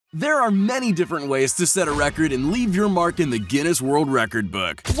There are many different ways to set a record and leave your mark in the Guinness World Record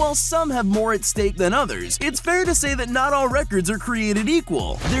book. While some have more at stake than others, it's fair to say that not all records are created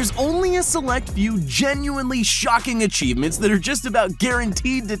equal. There's only a select few genuinely shocking achievements that are just about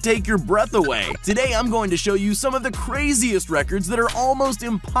guaranteed to take your breath away. Today I'm going to show you some of the craziest records that are almost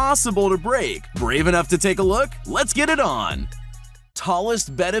impossible to break. Brave enough to take a look? Let's get it on!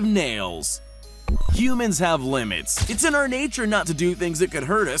 Tallest bed of nails. Humans have limits. It's in our nature not to do things that could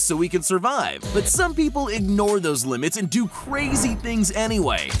hurt us so we can survive. But some people ignore those limits and do crazy things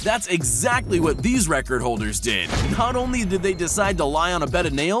anyway. That's exactly what these record holders did. Not only did they decide to lie on a bed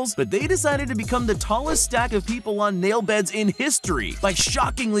of nails, but they decided to become the tallest stack of people on nail beds in history by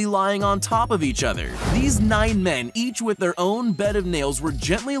shockingly lying on top of each other. These 9 men, each with their own bed of nails, were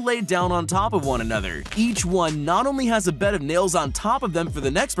gently laid down on top of one another. Each one not only has a bed of nails on top of them for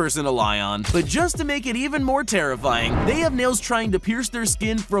the next person to lie on, but just to make it even more terrifying, they have nails trying to pierce their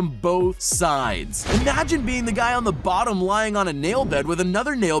skin from both sides. Imagine being the guy on the bottom lying on a nail bed with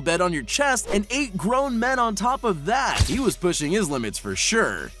another nail bed on your chest and 8 grown men on top of that. He was pushing his limits for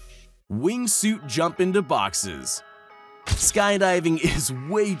sure. Wingsuit jump into boxes. Skydiving is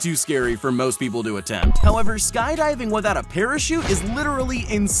way too scary for most people to attempt. However, skydiving without a parachute is literally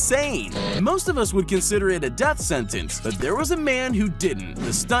insane. Most of us would consider it a death sentence, but there was a man who didn't,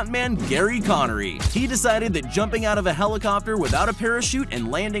 the stuntman Gary Connery. He decided that jumping out of a helicopter without a parachute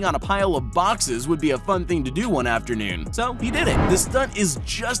and landing on a pile of boxes would be a fun thing to do one afternoon, so he did it. The stunt is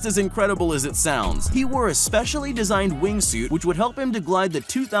just as incredible as it sounds. He wore a specially designed wingsuit which would help him to glide the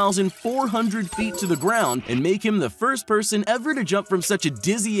 2,400 feet to the ground and make him the first person ever to jump from such a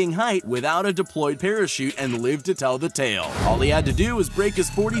dizzying height without a deployed parachute and live to tell the tale. All he had to do was break his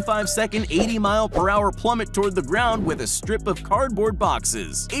 45-second 80-mile-per-hour plummet toward the ground with a strip of cardboard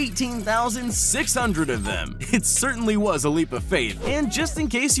boxes. 18,600 of them. It certainly was a leap of faith. And just in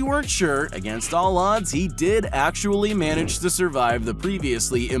case you weren't sure, against all odds, he did actually manage to survive the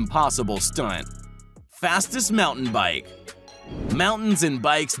previously impossible stunt. Fastest mountain bike. Mountains and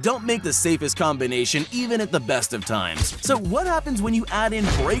bikes don't make the safest combination even at the best of times. So what happens when you add in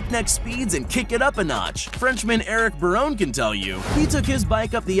breakneck speeds and kick it up a notch? Frenchman Eric Baron can tell you. He took his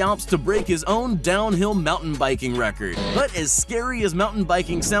bike up the Alps to break his own downhill mountain biking record. But as scary as mountain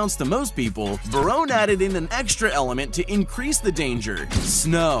biking sounds to most people, Baron added in an extra element to increase the danger: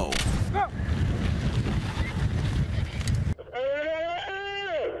 snow.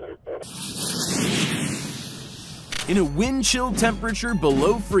 In a wind-chill temperature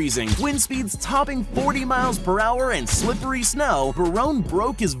below freezing, wind speeds topping 40 miles per hour and slippery snow, Baron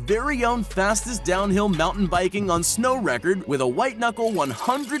broke his very own fastest downhill mountain biking on snow record with a white-knuckle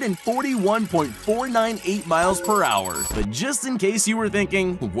 141.498 miles per hour. But just in case you were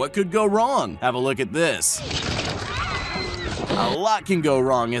thinking, what could go wrong? Have a look at this. A lot can go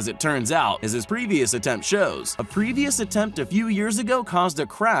wrong, as it turns out, as his previous attempt shows. A previous attempt a few years ago caused a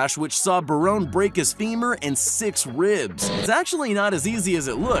crash which saw Baron break his femur and 6 ribs. It's actually not as easy as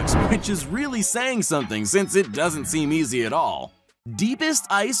it looks, which is really saying something since it doesn't seem easy at all. Deepest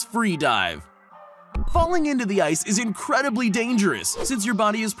ice free dive. Falling into the ice is incredibly dangerous, since your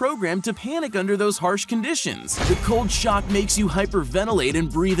body is programmed to panic under those harsh conditions. The cold shock makes you hyperventilate and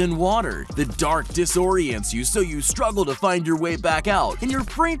breathe in water. The dark disorients you, so you struggle to find your way back out, and your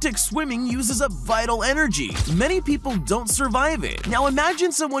frantic swimming uses up vital energy. Many people don't survive it. Now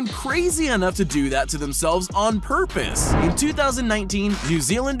imagine someone crazy enough to do that to themselves on purpose. In 2019, New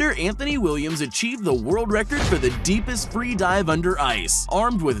Zealander Anthony Williams achieved the world record for the deepest free dive under ice.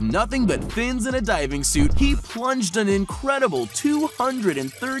 Armed with nothing but fins and a diving suit, he plunged an incredible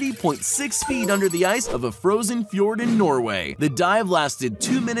 230.6 feet under the ice of a frozen fjord in Norway. The dive lasted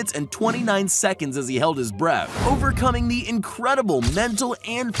 2 minutes and 29 seconds as he held his breath, overcoming the incredible mental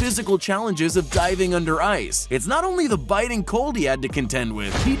and physical challenges of diving under ice. It's not only the biting cold he had to contend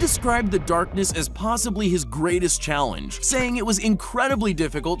with. He described the darkness as possibly his greatest challenge, saying it was incredibly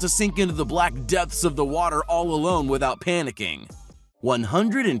difficult to sink into the black depths of the water all alone without panicking.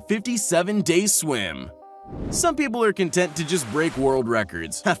 157-day swim. Some people are content to just break world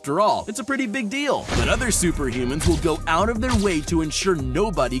records. After all, it's a pretty big deal. But other superhumans will go out of their way to ensure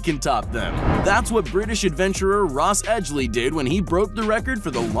nobody can top them. That's what British adventurer Ross Edgley did when he broke the record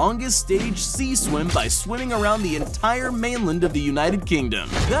for the longest stage sea swim by swimming around the entire mainland of the United Kingdom.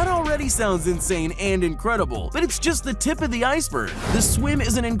 That already sounds insane and incredible, but it's just the tip of the iceberg. The swim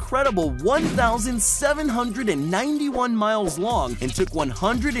is an incredible 1,791 miles long and took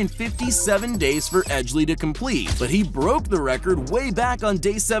 157 days for Edgley to complete, but he broke the record way back on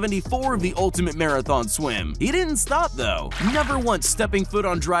day 74 of the ultimate marathon swim. He didn't stop though, never once stepping foot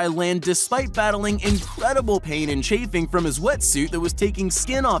on dry land despite battling incredible pain and chafing from his wetsuit that was taking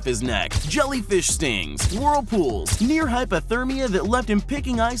skin off his neck, jellyfish stings, whirlpools, near hypothermia that left him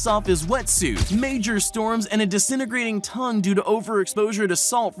picking ice off his wetsuit, major storms, and a disintegrating tongue due to overexposure to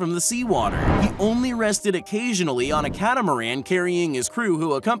salt from the seawater. He only rested occasionally on a catamaran carrying his crew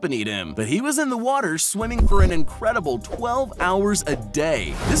who accompanied him, but he was in the water swimming for an incredible 12 hours a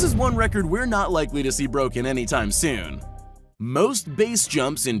day. This is one record we're not likely to see broken anytime soon. Most base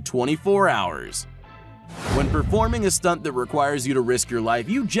jumps in 24 hours. When performing a stunt that requires you to risk your life,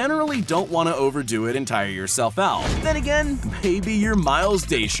 you generally don't want to overdo it and tire yourself out. Then again, maybe you're Miles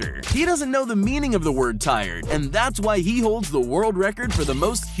Daisher. He doesn't know the meaning of the word tired, and that's why he holds the world record for the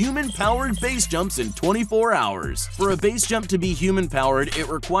most human-powered base jumps in 24 hours. For a base jump to be human-powered, it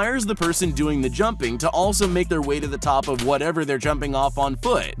requires the person doing the jumping to also make their way to the top of whatever they're jumping off on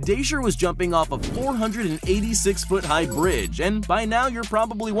foot. Daisher was jumping off a 486-foot-high bridge, and by now you're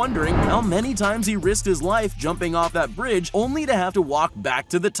probably wondering how many times he risked his life jumping off that bridge only to have to walk back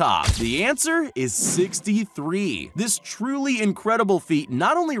to the top. The answer is 63. This truly incredible feat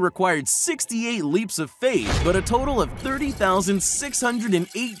not only required 68 leaps of faith, but a total of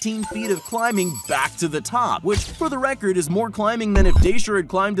 30,618 feet of climbing back to the top, which for the record is more climbing than if Daisher had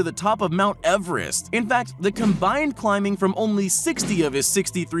climbed to the top of Mount Everest. In fact, the combined climbing from only 60 of his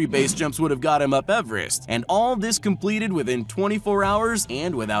 63 base jumps would have got him up Everest, and all this completed within 24 hours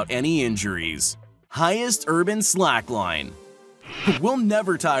and without any injuries. Highest urban slackline. We'll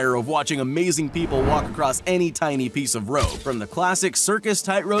never tire of watching amazing people walk across any tiny piece of rope, from the classic circus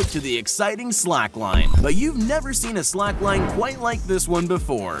tightrope to the exciting slackline. But you've never seen a slackline quite like this one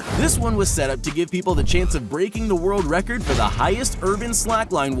before. This one was set up to give people the chance of breaking the world record for the highest urban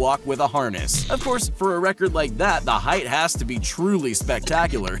slackline walk with a harness. Of course, for a record like that, the height has to be truly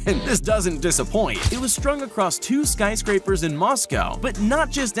spectacular, and this doesn't disappoint. It was strung across 2 skyscrapers in Moscow, but not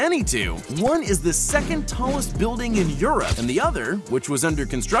just any 2. One is the second tallest building in Europe, and the other, which was under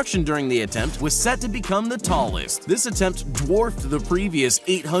construction during the attempt, was set to become the tallest. This attempt dwarfed the previous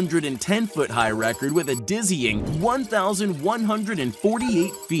 810-foot-high record with a dizzying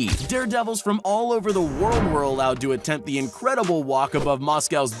 1,148 feet. Daredevils from all over the world were allowed to attempt the incredible walk above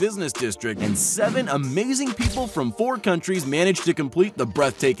Moscow's business district, and 7 amazing people from 4 countries managed to complete the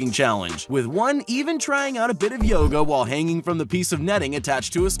breathtaking challenge, with one even trying out a bit of yoga while hanging from the piece of netting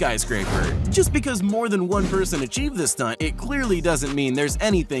attached to a skyscraper. Just because more than one person achieved this stunt, it clearly doesn't mean there's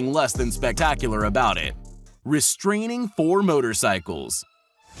anything less than spectacular about it. Restraining 4 motorcycles.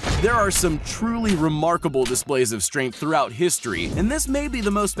 There are some truly remarkable displays of strength throughout history, and this may be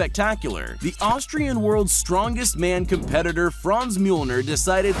the most spectacular. The Austrian world's strongest man competitor Franz Müllner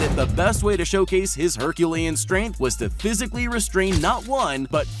decided that the best way to showcase his Herculean strength was to physically restrain not 1,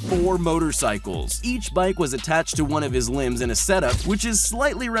 but 4 motorcycles. Each bike was attached to one of his limbs in a setup which is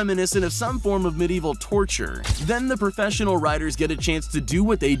slightly reminiscent of some form of medieval torture. Then the professional riders get a chance to do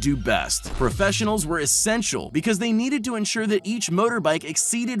what they do best. Professionals were essential because they needed to ensure that each motorbike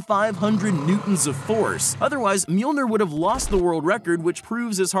exceeded 500 newtons of force. Otherwise, Müllner would have lost the world record, which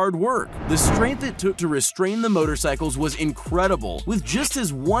proves his hard work. The strength it took to restrain the motorcycles was incredible, with just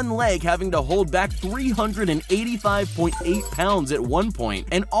his one leg having to hold back 385.8 pounds at one point,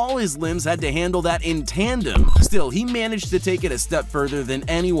 and all his limbs had to handle that in tandem. Still, he managed to take it a step further than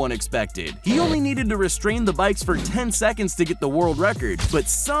anyone expected. He only needed to restrain the bikes for 10 seconds to get the world record, but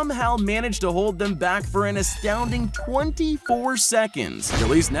somehow managed to hold them back for an astounding 24 seconds. At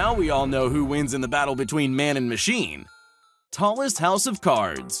least now we all know who wins in the battle between man and machine. Tallest house of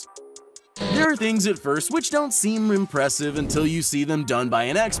cards. There are things at first which don't seem impressive until you see them done by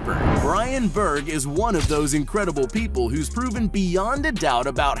an expert. Brian Berg is one of those incredible people who's proven beyond a doubt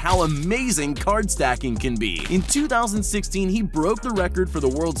about how amazing card stacking can be. In 2016, he broke the record for the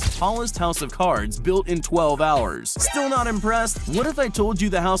world's tallest house of cards, built in 12 hours. Still not impressed? What if I told you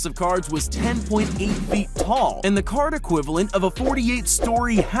the house of cards was 10.8 feet tall, and the card equivalent of a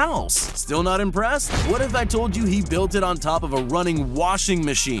 48-story house? Still not impressed? What if I told you he built it on top of a running washing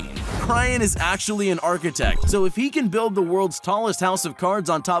machine? Brian is actually an architect, so if he can build the world's tallest house of cards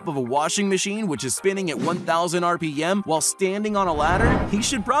on top of a washing machine which is spinning at 1,000 RPM while standing on a ladder, he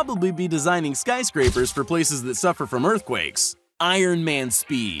should probably be designing skyscrapers for places that suffer from earthquakes. Iron Man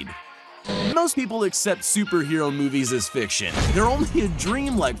speed. Most people accept superhero movies as fiction. They're only a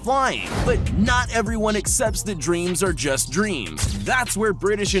dream like flying. But not everyone accepts that dreams are just dreams. That's where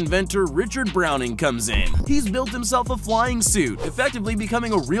British inventor Richard Browning comes in. He's built himself a flying suit, effectively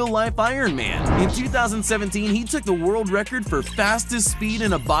becoming a real-life Iron Man. In 2017, he took the world record for fastest speed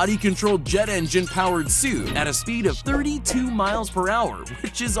in a body-controlled jet engine-powered suit at a speed of 32 miles per hour,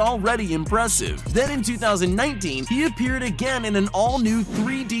 which is already impressive. Then in 2019, he appeared again in an all-new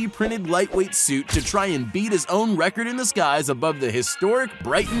 3D printed lightweight suit to try and beat his own record in the skies above the historic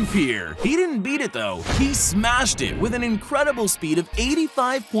Brighton Pier. He didn't beat it though, he smashed it with an incredible speed of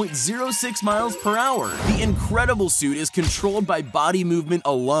 85.06 miles per hour. The incredible suit is controlled by body movement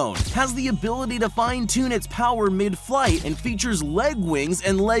alone, has the ability to fine-tune its power mid-flight, and features leg wings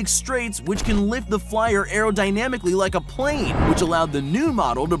and leg straights which can lift the flyer aerodynamically like a plane, which allowed the new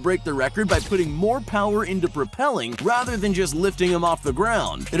model to break the record by putting more power into propelling rather than just lifting him off the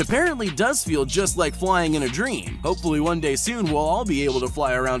ground. It apparently does feel just like flying in a dream. Hopefully one day soon we'll all be able to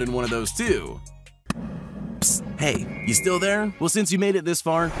fly around in one of those too. Psst, hey, you still there? Well, since you made it this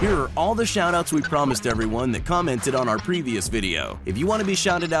far, here are all the shoutouts we promised everyone that commented on our previous video. If you want to be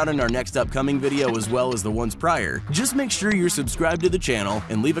shouted out in our next upcoming video as well as the ones prior, just make sure you're subscribed to the channel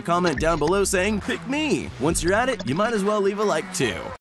and leave a comment down below saying, "Pick me." Once you're at it, you might as well leave a like too.